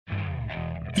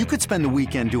You could spend the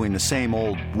weekend doing the same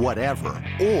old whatever,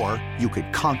 or you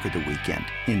could conquer the weekend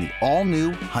in the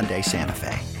all-new Hyundai Santa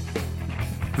Fe.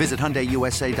 Visit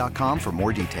HyundaiUSA.com for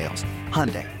more details.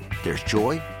 Hyundai, there's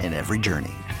joy in every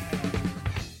journey.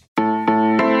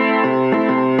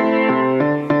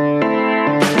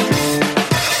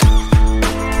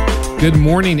 Good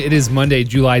morning. It is Monday,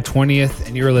 July 20th,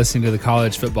 and you're listening to the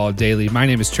College Football Daily. My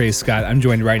name is Trey Scott. I'm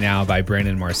joined right now by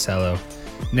Brandon Marcello,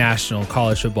 national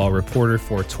college football reporter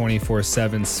for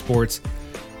 24/7 Sports.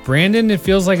 Brandon, it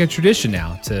feels like a tradition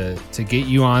now to get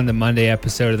you on the Monday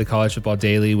episode of the College Football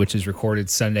Daily, which is recorded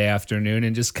Sunday afternoon,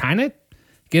 and just kind of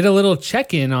get a little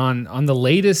check-in on the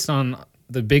latest on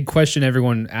the big question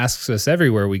everyone asks us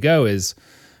everywhere we go is,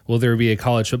 will there be a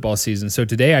college football season? So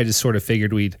today I just sort of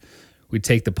figured we'd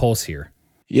take the pulse here.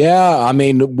 Yeah, I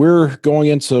mean, we're going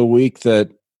into a week that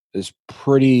is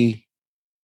pretty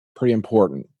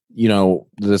important. You know,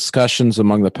 the discussions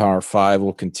among the Power Five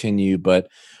will continue, but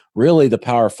really the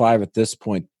Power Five at this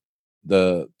point,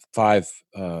 the five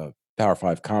Power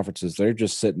Five conferences, they're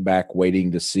just sitting back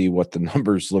waiting to see what the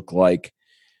numbers look like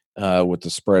with the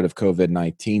spread of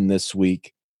COVID-19 this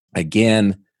week.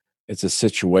 Again, it's a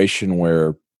situation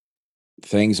where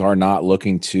things are not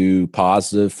looking too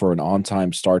positive for an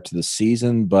on-time start to the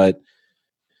season, but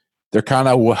they're kind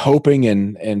of hoping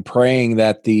and praying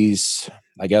that these,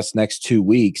 I guess, next 2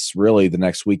 weeks, really the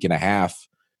next week and a half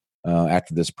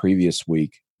after this previous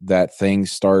week, that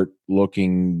things start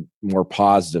looking more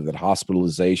positive, that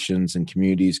hospitalizations in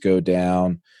communities go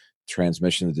down,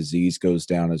 transmission of the disease goes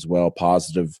down as well,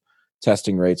 positive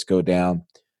testing rates go down,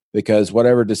 because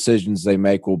whatever decisions they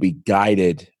make will be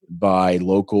guided by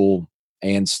local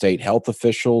and state health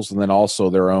officials, and then also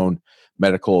their own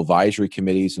medical advisory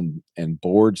committees and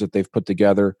boards that they've put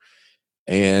together.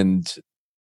 And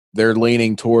they're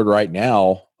leaning toward right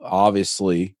now,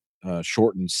 obviously,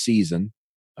 shortened season.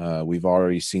 We've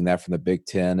already seen that from the Big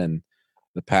Ten and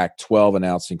the Pac-12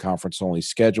 announcing conference-only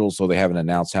schedules, so they haven't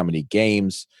announced how many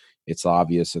games. It's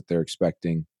obvious that they're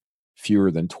expecting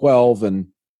fewer than 12, and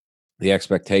the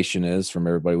expectation is, from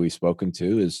everybody we've spoken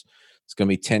to, is it's going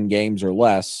to be 10 games or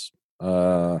less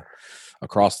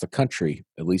across the country,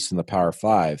 at least in the Power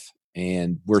Five.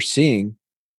 And we're seeing,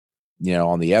 you know,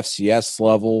 on the FCS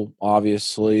level,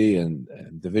 obviously, and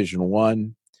Division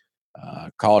One,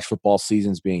 college football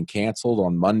season's being canceled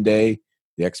on Monday.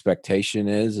 The expectation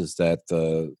is that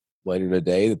later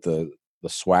today that the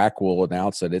SWAC will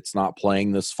announce that it's not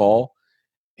playing this fall,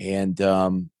 and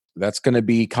that's going to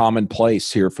be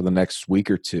commonplace here for the next week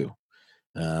or two.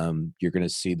 You're going to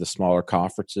see the smaller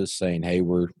conferences saying, "Hey,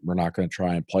 we're not going to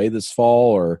try and play this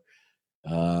fall,"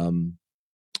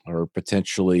 or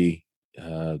potentially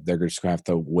they're just going to have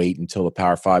to wait until the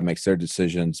Power Five makes their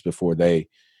decisions before they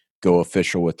go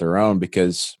official with their own,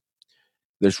 because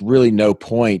there's really no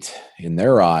point in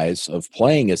their eyes of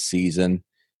playing a season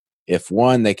if,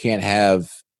 one, they can't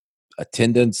have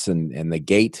attendance and the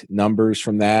gate numbers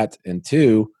from that, and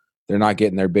two, they're not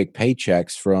getting their big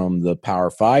paychecks from the Power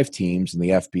Five teams and the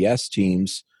FBS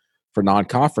teams for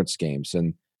non-conference games.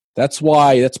 And that's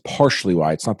partially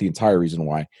why, it's not the entire reason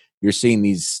why, you're seeing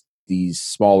these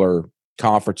smaller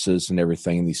conferences and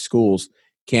everything in these schools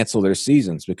cancel their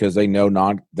seasons, because they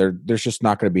know there's just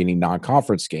not going to be any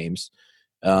non-conference games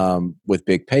with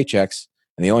big paychecks.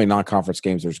 And the only non-conference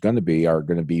games there's going to be are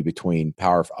going to be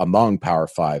among Power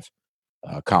Five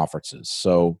conferences.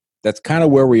 So that's kind of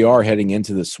where we are heading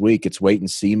into this week. It's wait and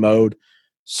see mode.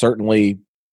 Certainly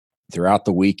throughout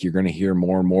the week, you're going to hear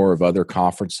more and more of other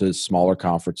conferences, smaller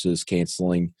conferences,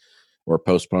 canceling or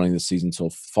postponing the season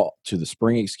to the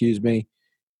spring,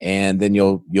 And then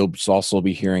you'll also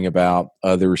be hearing about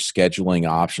other scheduling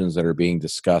options that are being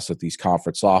discussed at these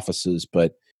conference offices.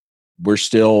 But we're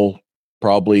still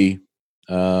probably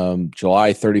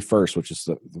July 31st, which is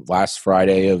the last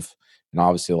Friday and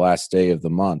obviously the last day of the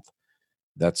month.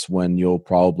 That's when you'll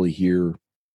probably hear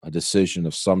a decision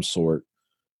of some sort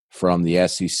from the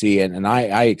SEC. And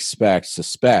I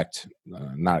suspect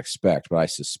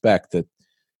that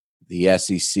the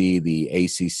SEC, the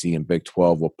ACC, and Big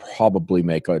 12 will probably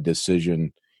make a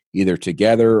decision either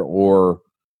together or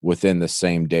within the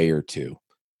same day or two.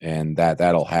 And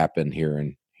that'll happen here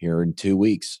in 2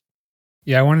 weeks.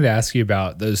 Yeah, I wanted to ask you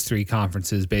about those three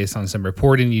conferences based on some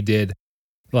reporting you did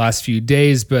the last few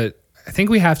days, but I think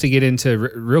we have to get into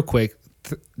real quick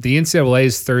the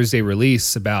NCAA's Thursday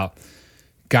release about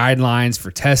guidelines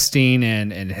for testing,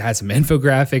 and it had some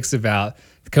infographics about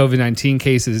the COVID-19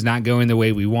 cases not going the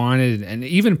way we wanted. And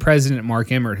even President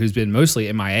Mark Emmert, who's been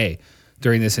mostly MIA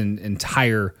during this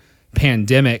entire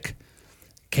pandemic,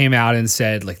 came out and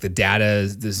said like the data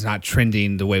is not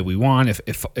trending the way we want.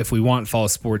 If we want fall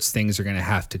sports, things are going to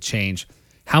have to change.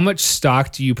 How much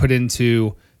stock do you put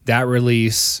into that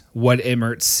release, what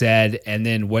Emmert said, and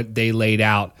then what they laid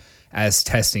out as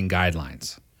testing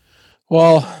guidelines?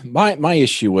 Well, my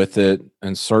issue with it,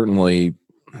 and certainly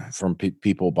from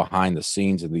people behind the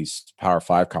scenes of these Power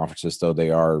Five conferences, though they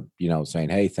are, saying,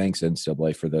 "Hey, thanks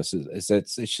NCAA for this,"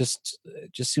 it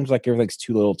just seems like everything's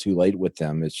too little, too late with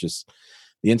them. It's just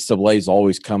the NCAA is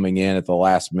always coming in at the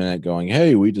last minute, going,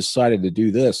 "Hey, we decided to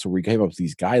do this, so we came up with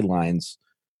these guidelines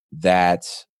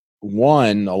that."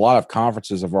 One, a lot of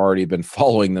conferences have already been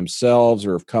following themselves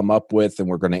or have come up with, and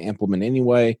we're going to implement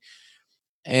anyway.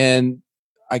 And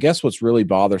I guess what's really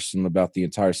bothersome about the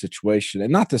entire situation,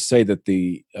 and not to say that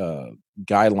the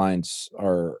guidelines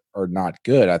are not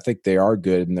good. I think they are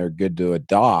good and they're good to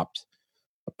adopt.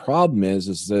 The problem is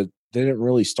that they didn't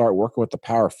really start working with the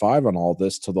Power Five on all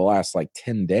this till the last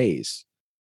 10 days.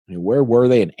 I mean, where were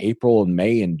they in April and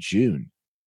May and June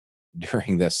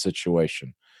during this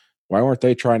situation? Why weren't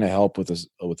they trying to help with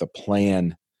a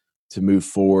plan to move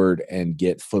forward and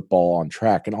get football on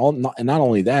track? And not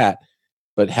only that,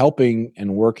 but helping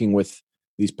and working with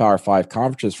these Power Five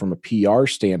conferences from a PR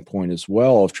standpoint as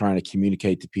well, of trying to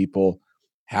communicate to people,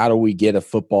 how do we get a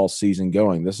football season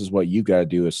going? This is what you got to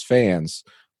do as fans,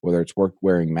 whether it's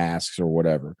wearing masks or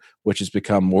whatever, which has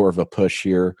become more of a push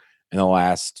here in the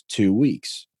last 2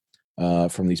 weeks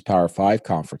from these Power Five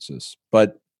conferences.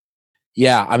 But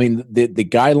yeah, I mean, the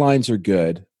guidelines are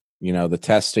good, the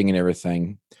testing and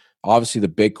everything. Obviously, the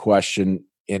big question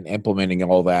in implementing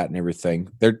all that and everything,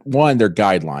 they're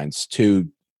guidelines. Two,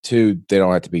 they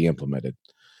don't have to be implemented.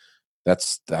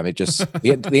 Just the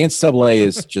NCAA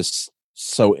is just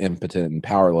so impotent and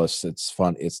powerless. It's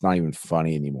fun. It's not even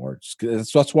funny anymore.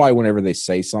 That's why whenever they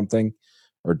say something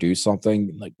or do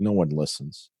something, no one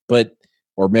listens,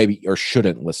 or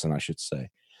shouldn't listen, I should say.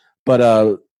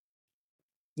 But,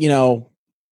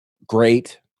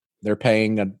 great. They're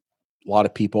paying a lot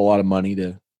of people a lot of money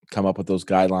to come up with those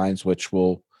guidelines, which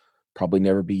will probably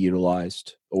never be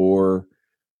utilized or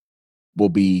will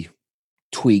be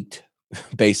tweaked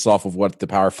based off of what the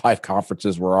Power Five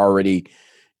conferences were already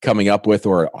coming up with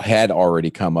or had already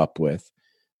come up with.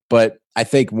 But I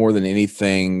think more than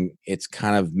anything, it's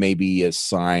kind of maybe a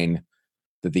sign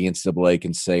that the NCAA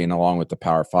can say, and along with the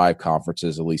Power Five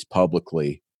conferences, at least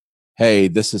publicly, hey,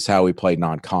 this is how we play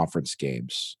non-conference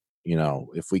games.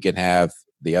 If we can have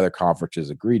the other conferences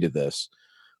agree to this.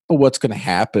 But what's going to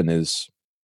happen is,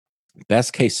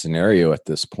 best case scenario at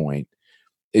this point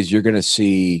is you're going to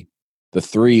see the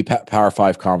three Power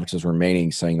Five conferences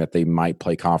remaining saying that they might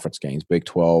play conference games, Big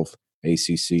 12,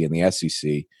 ACC, and the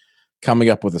SEC, coming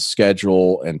up with a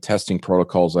schedule and testing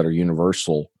protocols that are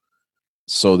universal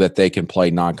so that they can play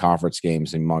non-conference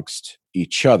games amongst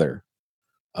each other.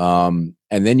 And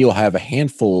then you'll have a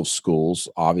handful of schools,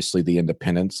 obviously the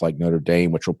independents like Notre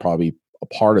Dame, which will probably be a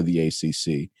part of the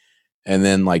ACC, and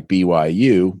then like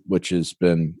BYU, which has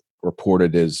been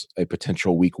reported as a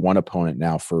potential week 1 opponent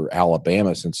now for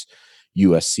Alabama, since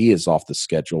USC is off the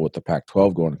schedule with the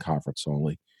Pac-12 going to conference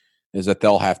only, is that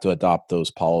they'll have to adopt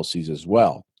those policies as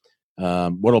well.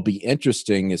 What'll be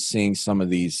interesting is seeing some of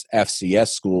these FCS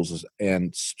schools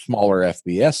and smaller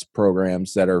FBS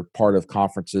programs that are part of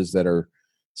conferences that are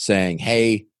saying,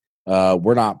 hey,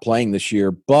 we're not playing this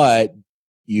year, but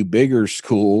you bigger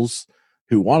schools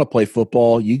who want to play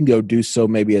football, you can go do so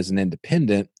maybe as an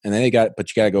independent, and then you got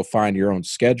to go find your own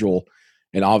schedule.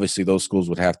 And obviously those schools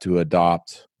would have to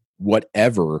adopt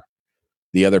whatever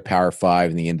the other Power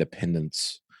Five and the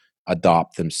independents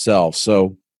adopt themselves.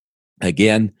 So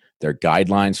again, they're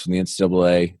guidelines from the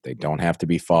NCAA. They don't have to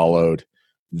be followed,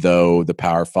 though the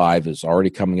Power Five is already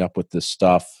coming up with this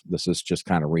stuff. This is just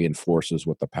kind of reinforces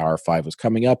what the Power Five was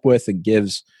coming up with and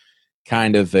gives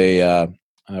kind of a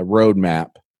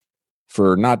roadmap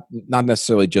for not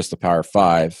necessarily just the Power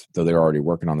Five, though they're already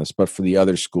working on this, but for the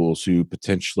other schools who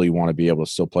potentially want to be able to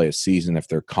still play a season if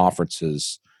their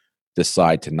conferences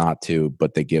decide to not to,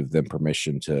 but they give them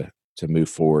permission to move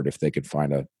forward if they could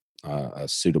find a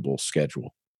suitable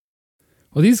schedule.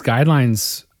 Well, these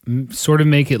guidelines sort of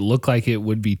make it look like it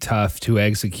would be tough to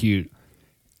execute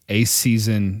a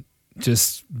season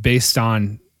just based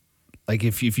on, like,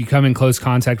 if you come in close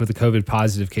contact with a COVID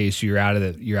positive case, you're out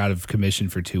of commission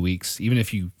for 2 weeks, even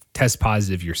if you test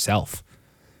positive yourself.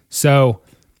 So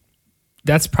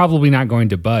that's probably not going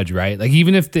to budge, right? Like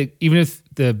even if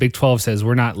the Big 12 says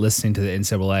we're not listening to the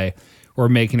NCAA, we're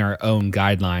making our own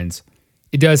guidelines,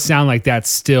 it does sound like that's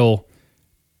still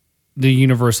the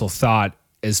universal thought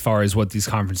as far as what these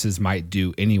conferences might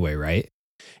do anyway, right?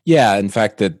 Yeah, in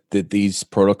fact, that these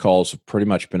protocols have pretty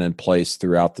much been in place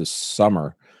throughout the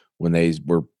summer when they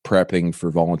were prepping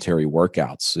for voluntary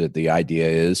workouts. The idea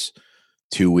is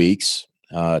 2 weeks,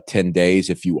 10 days.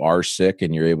 If you are sick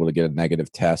and you're able to get a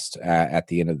negative test at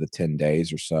the end of the 10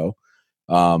 days or so,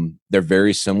 they're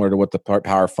very similar to what the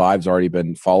Power Five's already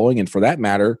been following. And for that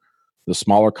matter, the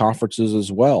smaller conferences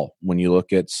as well. When you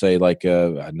look at, say, like,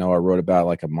 I know I wrote about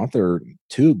like a month or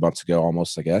 2 months ago,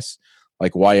 almost, I guess,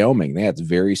 like Wyoming, they had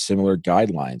very similar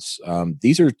guidelines.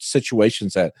 These are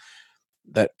situations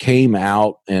that came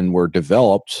out and were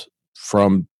developed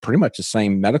from pretty much the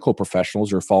same medical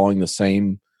professionals or following the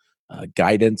same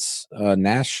guidance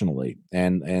nationally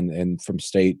and from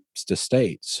state to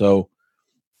state. So,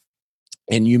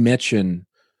 and you mentioned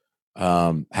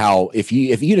how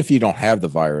even if you don't have the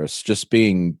virus, just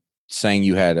saying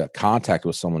you had a contact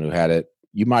with someone who had it,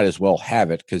 you might as well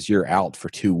have it because you're out for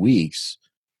 2 weeks.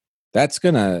 That's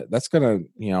gonna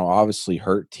obviously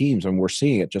hurt teams, and we're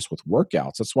seeing it just with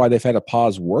workouts. That's why they've had to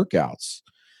pause workouts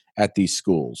at these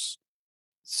schools.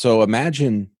 So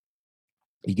imagine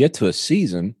you get to a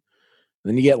season,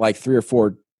 then you get like 3 or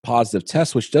 4 positive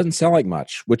tests, which doesn't sound like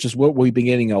much, which is what we've been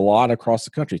getting a lot across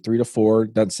the country. 3 to 4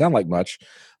 doesn't sound like much,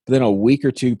 but then a week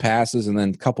or 2 passes, and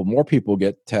then a couple more people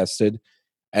get tested,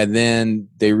 and then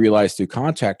they realize through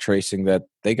contact tracing that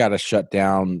they got to shut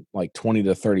down like 20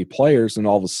 to 30 players, and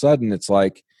all of a sudden it's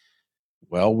like,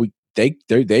 well, who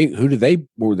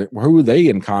were they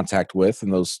in contact with in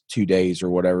those 2 days or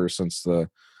whatever since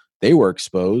they were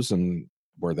exposed, and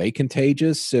were they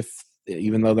contagious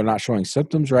even though they're not showing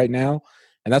symptoms right now?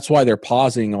 And that's why they're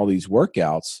pausing all these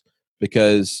workouts,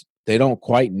 because they don't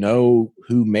quite know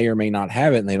who may or may not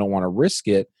have it, and they don't want to risk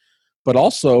it. But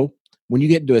also, when you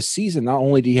get into a season, not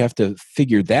only do you have to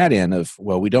figure that in of,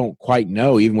 well, we don't quite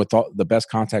know, even with the best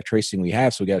contact tracing we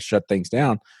have, so we got to shut things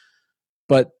down.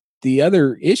 But the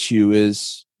other issue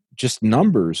is just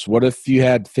numbers. What if you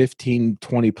had 15,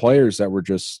 20 players that were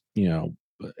just,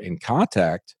 in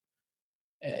contact?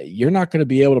 You're not going to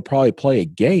be able to probably play a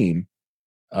game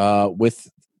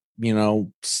with,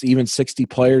 even 60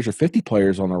 players or 50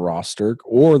 players on the roster,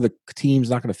 or the team's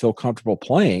not going to feel comfortable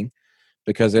playing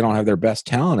because they don't have their best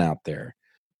talent out there.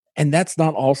 And that's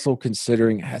not also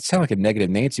considering, it sounds like a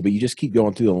negative Nancy, but you just keep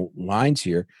going through the lines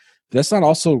here. That's not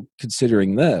also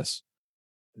considering this.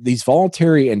 These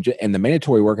voluntary and the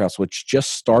mandatory workouts, which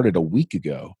just started a week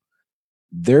ago,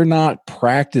 they're not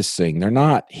practicing. They're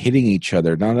not hitting each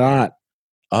other. They're not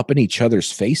up in each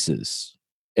other's faces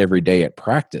every day at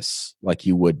practice like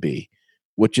you would be,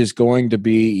 which is going to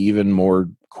be even more,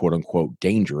 quote unquote,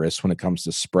 dangerous when it comes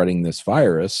to spreading this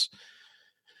virus.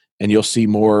 And you'll see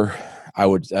more, I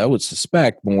would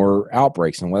suspect, more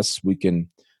outbreaks, unless we can.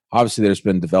 Obviously, there's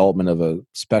been development of a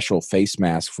special face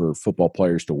mask for football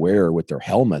players to wear with their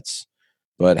helmets,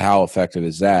 but how effective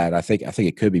is that? I think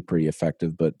it could be pretty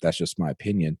effective, but that's just my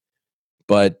opinion.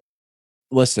 But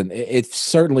listen, it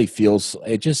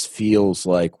just feels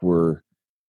like we're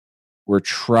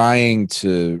trying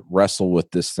to wrestle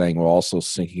with this thing while also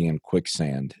sinking in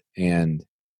quicksand. And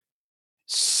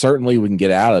certainly we can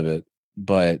get out of it,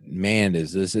 but man,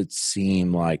 does it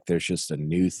seem like there's just a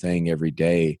new thing every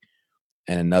day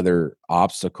and another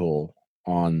obstacle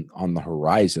on the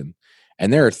horizon.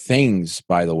 And there are things,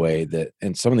 by the way,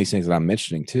 and some of these things that I'm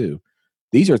mentioning too,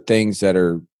 these are things that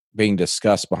are being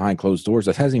discussed behind closed doors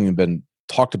that hasn't even been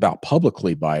talked about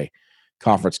publicly by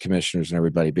conference commissioners and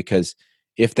everybody. Because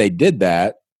if they did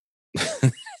that,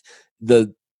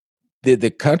 the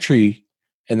country,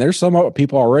 and there's some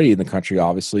people already in the country,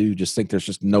 obviously, who just think there's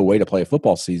just no way to play a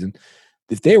football season.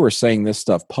 If they were saying this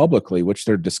stuff publicly, which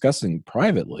they're discussing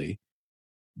privately,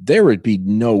 there would be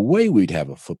no way we'd have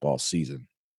a football season.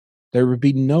 There would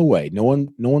be no way. No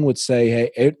one would say,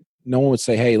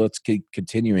 hey, let's keep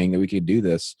continuing, that we could do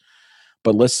this.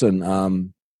 But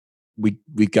listen,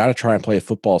 we've got to try and play a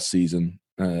football season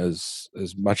as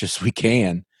much as we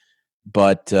can.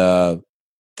 But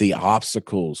the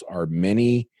obstacles are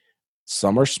many.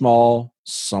 Some are small,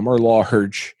 some are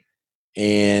large.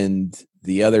 And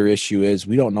the other issue is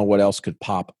we don't know what else could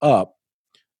pop up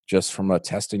just from a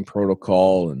testing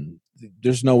protocol, and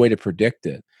there's no way to predict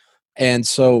it. And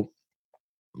so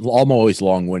I'm always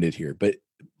long-winded here, but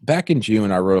back in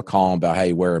June, I wrote a column about how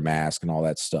you wear a mask and all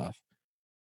that stuff.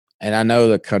 And I know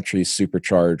the country's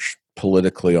supercharged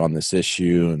politically on this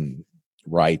issue and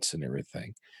rights and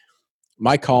everything.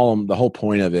 My column, the whole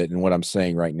point of it and what I'm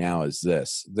saying right now is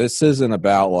this. This isn't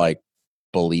about like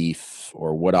belief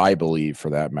or what I believe for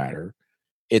that matter.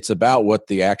 It's about what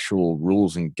the actual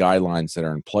rules and guidelines that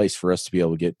are in place for us to be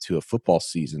able to get to a football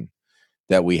season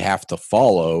that we have to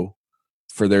follow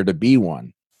for there to be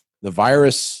one. The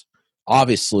virus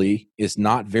obviously is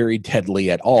not very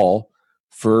deadly at all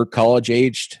for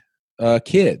college-aged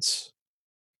kids.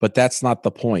 But that's not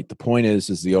the point. The point is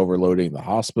the overloading of the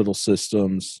hospital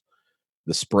systems,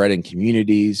 the spread in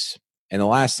communities. And the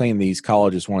last thing these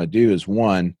colleges want to do is,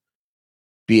 one,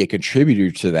 be a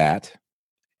contributor to that.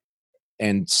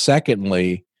 And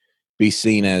secondly, be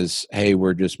seen as, hey,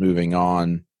 we're just moving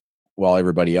on while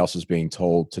everybody else is being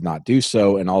told to not do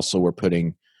so. And also we're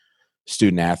putting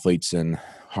student athletes in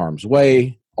harm's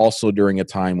way, also during a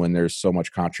time when there's so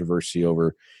much controversy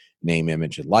over name,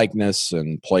 image, and likeness,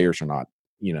 and players are not,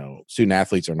 student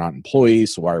athletes are not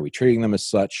employees, so why are we treating them as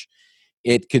such?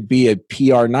 It could be a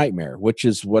PR nightmare, which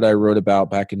is what I wrote about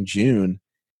back in June.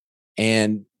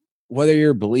 And whether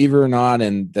you're a believer or not,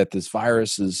 and that this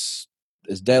virus is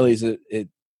as deadly as it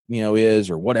is,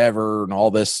 or whatever, and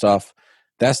all this stuff,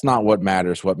 that's not what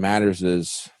matters. What matters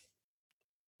is,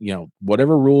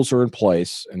 whatever rules are in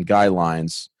place and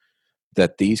guidelines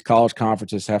that these college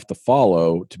conferences have to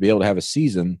follow to be able to have a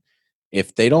season.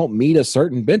 If they don't meet a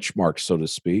certain benchmark, so to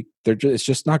speak, it's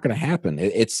just not going to happen.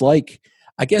 It's like,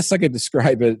 I guess I could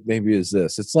describe it maybe as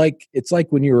this. It's like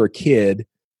when you were a kid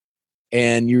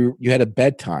and you had a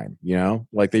bedtime,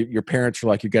 like your parents were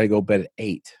like, you got to go to bed at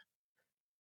 8.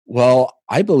 Well,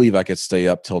 I believe I could stay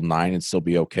up till 9 and still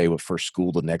be okay with first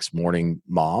school the next morning,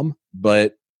 Mom.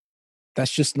 But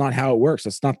that's just not how it works.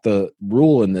 That's not the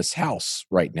rule in this house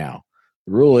right now.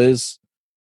 The rule is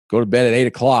go to bed at 8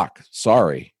 o'clock.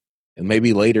 Sorry. And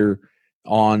maybe later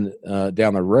on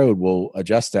down the road, we'll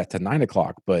adjust that to 9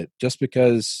 o'clock. But just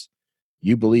because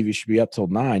you believe you should be up till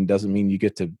 9 doesn't mean you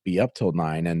get to be up till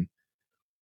 9. And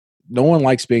no one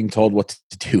likes being told what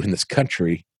to do in this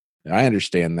country. I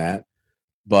understand that.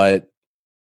 But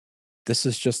this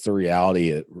is just the reality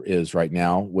it is right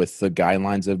now with the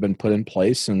guidelines that have been put in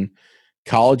place. And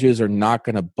colleges are not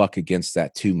going to buck against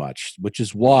that too much, which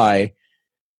is why,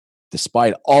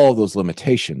 despite all of those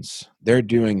limitations, they're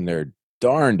doing their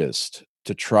darndest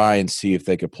to try and see if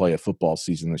they could play a football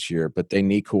season this year. But they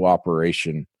need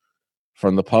cooperation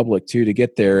from the public too to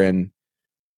get there. And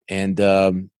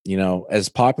as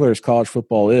popular as college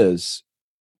football is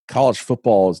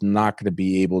not going to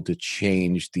be able to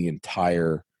change the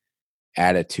entire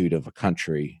attitude of a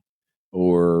country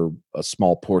or a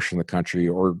small portion of the country,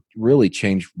 or really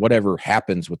change whatever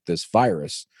happens with this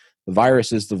virus. The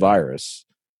virus is the virus.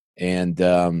 And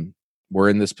we're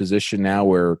in this position now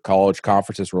where college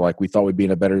conferences were like, we thought we'd be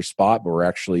in a better spot, but we're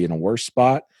actually in a worse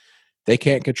spot. They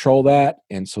can't control that.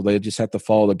 And so they just have to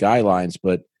follow the guidelines,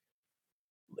 but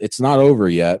it's not over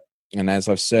yet. And as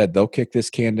I've said, they'll kick this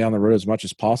can down the road as much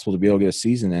as possible to be able to get a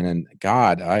season in. And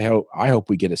God, I hope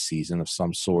we get a season of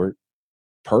some sort.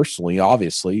 Personally,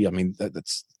 obviously, I mean,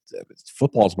 that's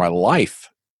football is my life.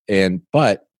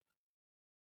 But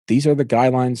these are the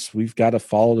guidelines we've got to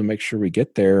follow to make sure we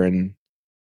get there. And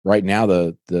right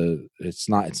now, it's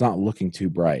not looking too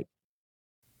bright.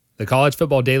 The College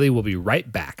Football Daily will be right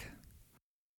back.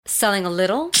 Selling a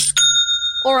little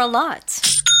or a lot?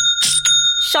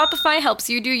 Shopify helps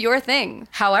you do your thing,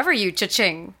 however you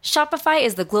cha-ching. Shopify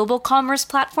is the global commerce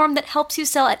platform that helps you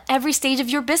sell at every stage of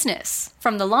your business.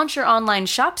 From the launch your online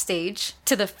shop stage,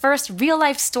 to the first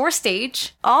real-life store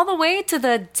stage, all the way to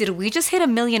the did we just hit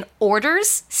 1 million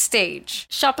orders stage.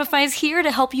 Shopify is here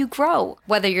to help you grow.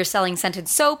 Whether you're selling scented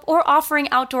soap or offering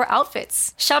outdoor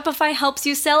outfits, Shopify helps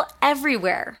you sell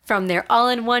everywhere. From their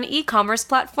all-in-one e-commerce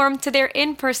platform to their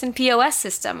in-person POS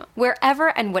system,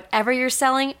 wherever and whatever you're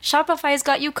selling, Shopify's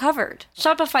got you covered.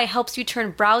 Shopify helps you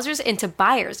turn browsers into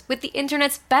buyers with the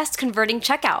internet's best converting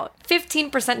checkout.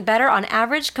 15% better on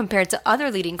average compared to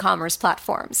other leading commerce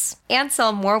platforms. And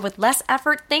sell more with less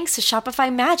effort thanks to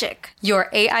Shopify Magic, your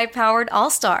AI-powered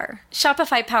all-star.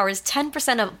 Shopify powers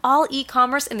 10% of all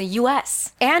e-commerce in the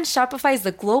US. And Shopify is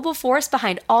the global force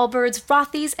behind Allbirds,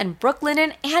 Rothy's, and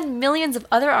Brooklinen, and millions of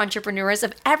other entrepreneurs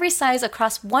of every size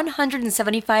across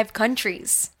 175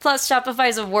 countries. Plus,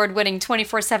 Shopify's award-winning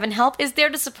 24/7 help is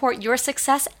there to support your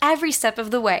success every step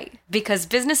of the way. Because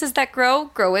businesses that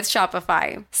grow with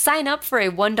Shopify. Sign up for a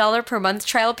 $1 per month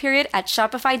trial period at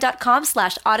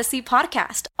shopify.com/Odyssey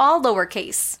Podcast, all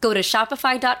lowercase. Go to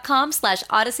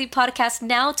shopify.com/Odyssey Podcast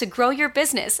now to grow your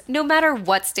business, no matter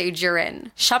what stage you're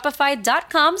in.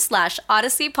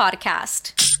 Shopify.com/Odyssey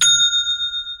Podcast.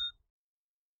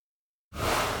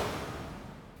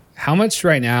 How much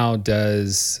right now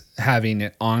does having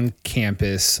an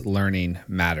on-campus learning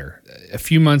matter? A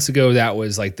few months ago, that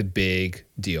was like the big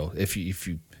deal. If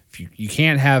you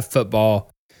can't have football,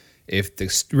 if the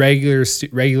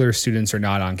regular students are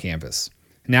not on campus.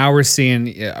 Now we're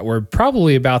seeing we're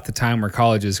probably about the time where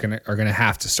colleges are going to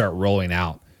have to start rolling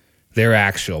out their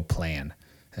actual plan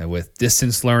with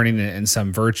distance learning and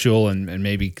some virtual, and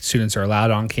maybe students are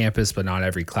allowed on campus, but not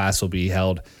every class will be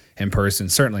held in person.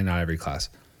 Certainly not every class.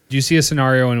 Do you see a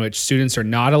scenario in which students are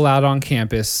not allowed on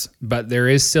campus, but there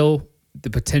is still the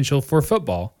potential for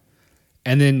football?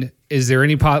 And then is there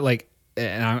any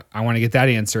and I want to get that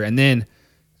answer. And then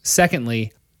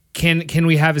secondly, can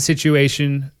we have a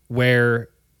situation where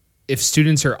if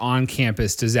students are on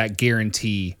campus, does that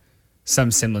guarantee some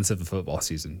semblance of a football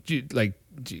season? Do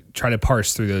you try to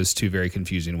parse through those two very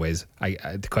confusing ways,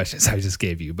 the questions I just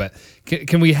gave you. But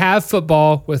can we have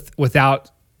football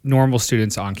without normal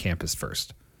students on campus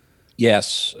first?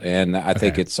 Yes, and I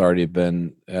think it's already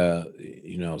been,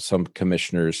 some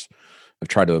commissioners have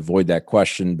tried to avoid that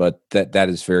question, but that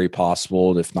is very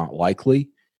possible, if not likely.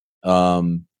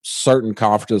 Certain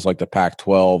conferences like the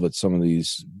Pac-12 at some of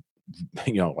these,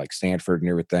 like Stanford and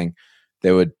everything,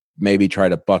 they would maybe try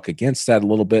to buck against that a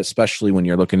little bit, especially when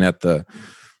you're looking at the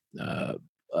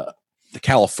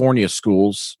California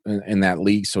schools in that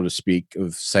league, so to speak,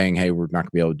 of saying, hey, we're not going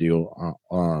to be able to do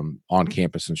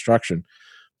on-campus instruction.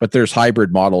 But there's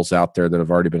hybrid models out there that have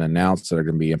already been announced that are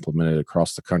going to be implemented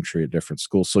across the country at different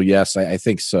schools. So yes, I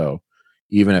think so.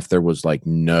 Even if there was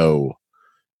no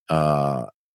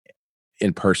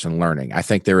in-person learning, I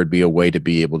think there would be a way to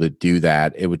be able to do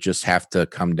that. It would just have to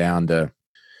come down to,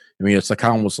 it's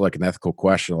almost like an ethical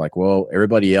question. Well,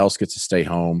 everybody else gets to stay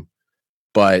home,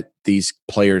 but these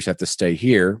players have to stay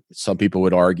here. Some people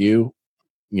would argue,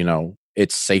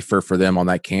 it's safer for them on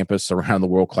that campus around the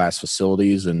world-class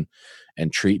facilities and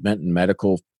treatment and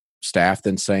medical staff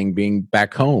than saying being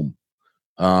back home,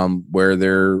 where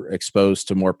they're exposed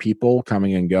to more people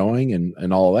coming and going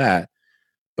and all of that.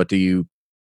 But do you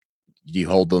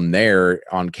hold them there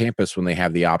on campus when they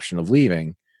have the option of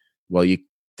leaving? Well,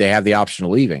 they have the option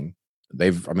of leaving.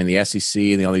 The SEC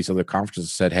and all these other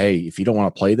conferences said, hey, if you don't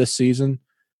want to play this season,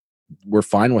 we're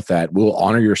fine with that. We'll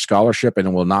honor your scholarship and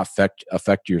it will not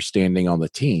affect your standing on the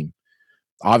team.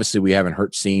 Obviously, we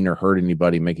haven't seen or heard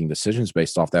anybody making decisions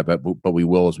based off that, but we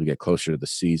will as we get closer to the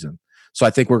season. So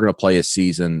I think we're going to play a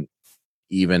season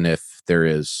even if there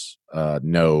is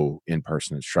no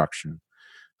in-person instruction.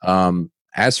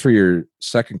 As for your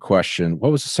second question,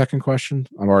 what was the second question?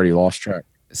 I've already lost track.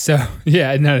 So,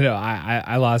 yeah, no,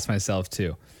 I lost myself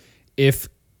too. If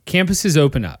campuses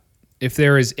open up, if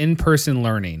there is in-person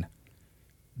learning,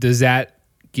 does that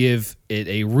give it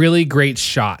a really great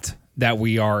shot that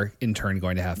we are in turn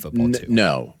going to have football too?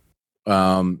 No.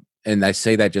 And I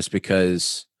say that just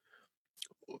because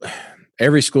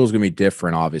every school is going to be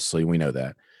different. Obviously, we know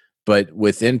that. But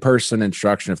with in-person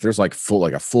instruction, if there's a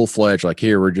full-fledged,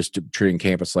 here, we're just treating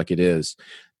campus like it is,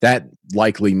 that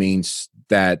likely means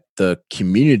that the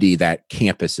community that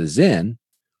campus is in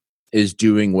is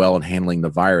doing well and handling the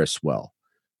virus well.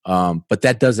 But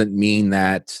that doesn't mean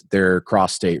that their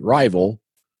cross-state rival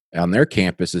on their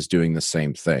campus is doing the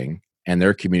same thing and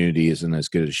their community is in as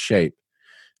good a shape.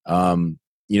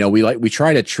 We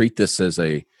try to treat this as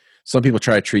some people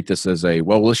try to treat this as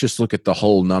well, let's just look at the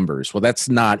whole numbers. Well, that's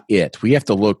not it. We have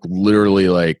to look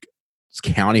literally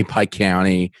county by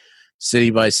county,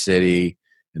 city by city,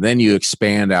 and then you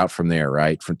expand out from there,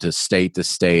 right? From to state,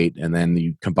 and then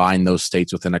you combine those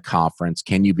states within a conference.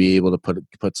 Can you be able to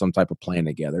put some type of plan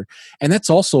together? And that's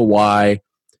also why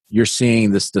you're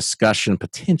seeing this discussion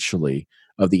potentially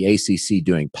of the ACC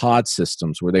doing pod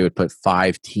systems where they would put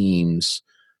 5 teams,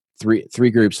 three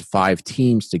groups of 5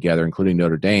 teams together, including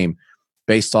Notre Dame,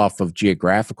 based off of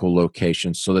geographical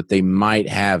locations so that they might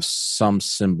have some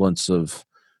semblance of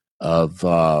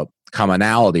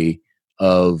commonality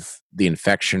of the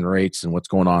infection rates and what's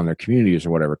going on in their communities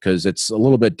or whatever, because it's a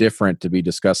little bit different to be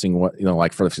discussing what,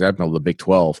 for example, the Big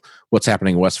 12, what's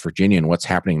happening in West Virginia and what's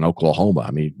happening in Oklahoma.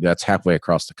 That's halfway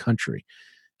across the country.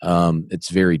 It's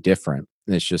very different.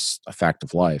 It's just a fact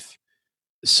of life.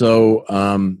 So,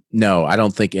 no, I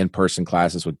don't think in-person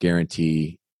classes would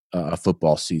guarantee a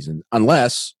football season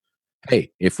unless,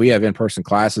 hey, if we have in-person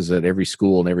classes at every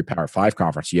school and every Power 5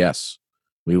 conference, yes,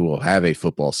 we will have a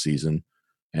football season.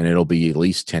 And it'll be at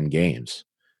least 10 games,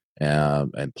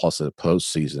 and plus a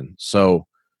postseason. So,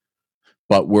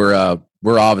 but we're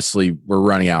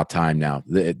running out of time now.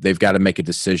 They've got to make a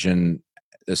decision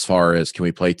as far as can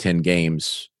we play 10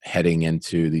 games heading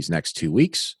into these next 2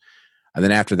 weeks, and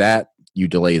then after that you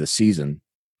delay the season,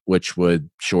 which would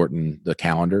shorten the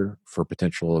calendar for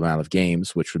potential amount of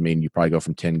games, which would mean you probably go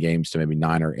from 10 games to maybe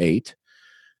 9 or 8,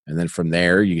 and then from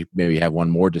there you maybe have one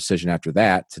more decision after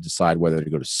that to decide whether to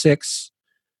go to 6.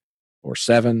 Or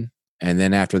 7, and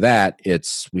then after that,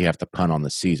 we have to punt on the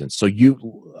season. So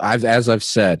as I've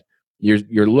said,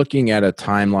 you're looking at a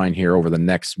timeline here over the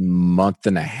next month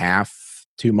and a half,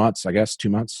 2 months, I guess, 2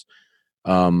 months,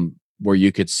 where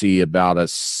you could see about a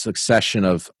succession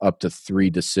of up to 3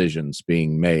 decisions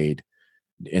being made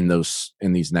in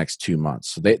these next 2 months.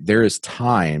 So there is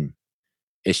time.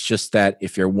 It's just that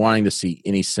if you're wanting to see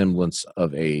any semblance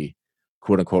of a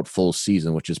quote unquote full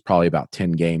season, which is probably about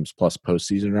 10 games plus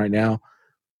postseason right now,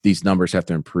 these numbers have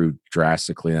to improve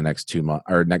drastically in the next 2 months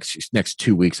or next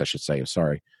 2 weeks, I should say.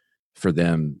 Sorry, for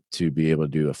them to be able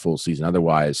to do a full season.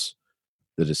 Otherwise,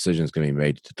 the decision is going to be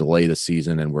made to delay the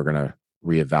season, and we're going to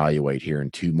reevaluate here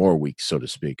in 2 more weeks, so to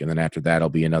speak. And then after that, it'll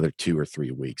be another 2 or 3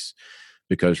 weeks.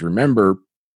 Because remember,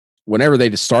 whenever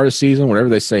they start a season, whenever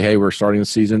they say, hey, we're starting the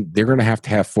season, they're going to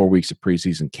have 4 weeks of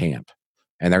preseason camp.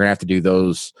 And they're going to have to do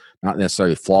those, not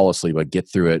necessarily flawlessly, but get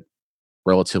through it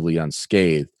relatively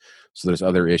unscathed. So there's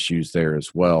other issues there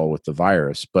as well with the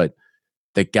virus. But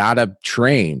they got to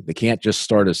train. They can't just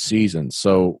start a season.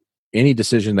 So any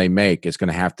decision they make is going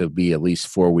to have to be at least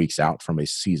 4 weeks out from a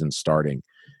season starting.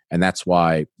 And that's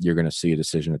why you're going to see a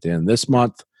decision at the end of this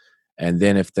month. And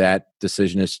then if that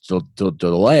decision is to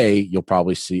delay, you'll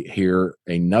probably hear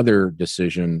another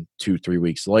decision 2-3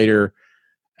 weeks later.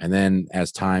 And then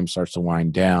as time starts to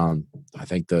wind down, I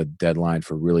think the deadline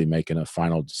for really making a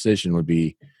final decision would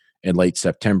be in late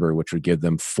September, which would give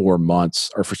them 4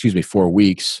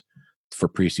 weeks for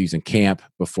preseason camp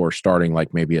before starting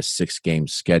like maybe a 6-game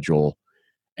schedule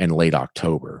in late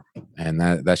October. And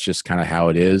that's just kind of how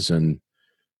it is. And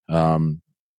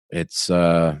it's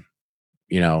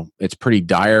it's pretty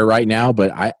dire right now,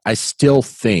 but I still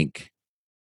think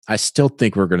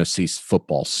we're going to see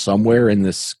football somewhere in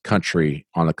this country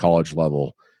on the college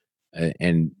level.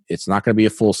 And it's not going to be a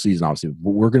full season, obviously,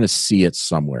 but we're going to see it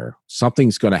somewhere.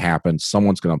 Something's going to happen.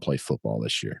 Someone's going to play football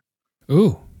this year.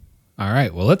 Ooh. All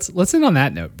right. Well, let's end on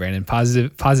that note, Brandon.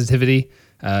 Positivity.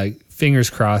 Fingers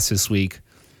crossed this week.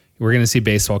 We're going to see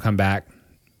baseball come back,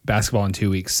 basketball in 2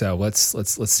 weeks. So let's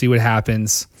see what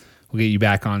happens. We'll get you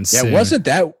back on soon.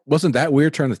 Yeah, wasn't that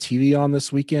weird turning the TV on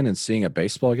this weekend and seeing a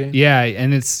baseball game? Yeah,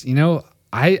 and it's,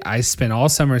 I spent all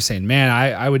summer saying, man,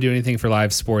 I would do anything for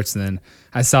live sports. And then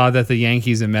I saw that the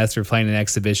Yankees and Mets were playing an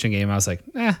exhibition game. I was like,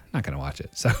 not going to watch it.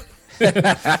 So,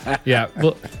 yeah,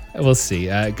 we'll see.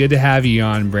 Good to have you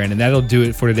on, Brandon. That'll do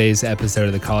it for today's episode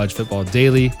of the College Football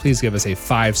Daily. Please give us a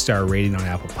 5-star rating on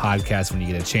Apple Podcasts when you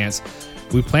get a chance.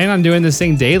 We plan on doing this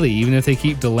thing daily, even if they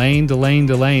keep delaying.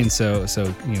 So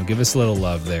give us a little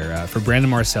love there. For Brandon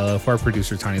Marcello, for our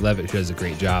producer, Tony Levitt, who does a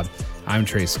great job, I'm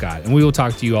Trey Scott, and we will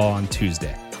talk to you all on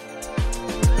Tuesday.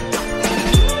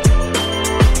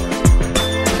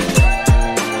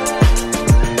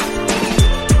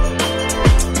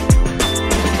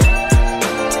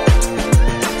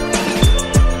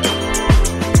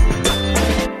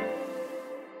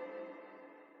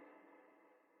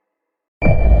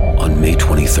 May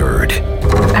 23rd.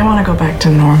 I want to go back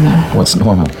to normal. What's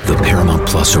normal? The Paramount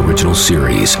Plus original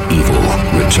series, Evil,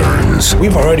 returns.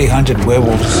 We've already hunted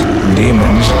werewolves,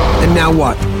 demons. And now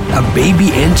what? A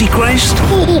baby Antichrist?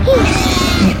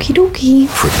 Okie dokie.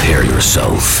 Prepare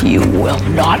yourself. You will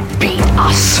not beat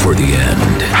us. For the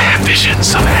end. I have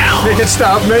visions of hell. Make it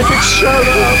stop, make it shut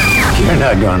up. You're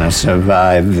not gonna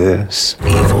survive this.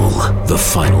 Evil, the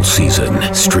final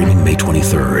season. Streaming May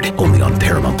 23rd, only on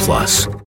Paramount Plus.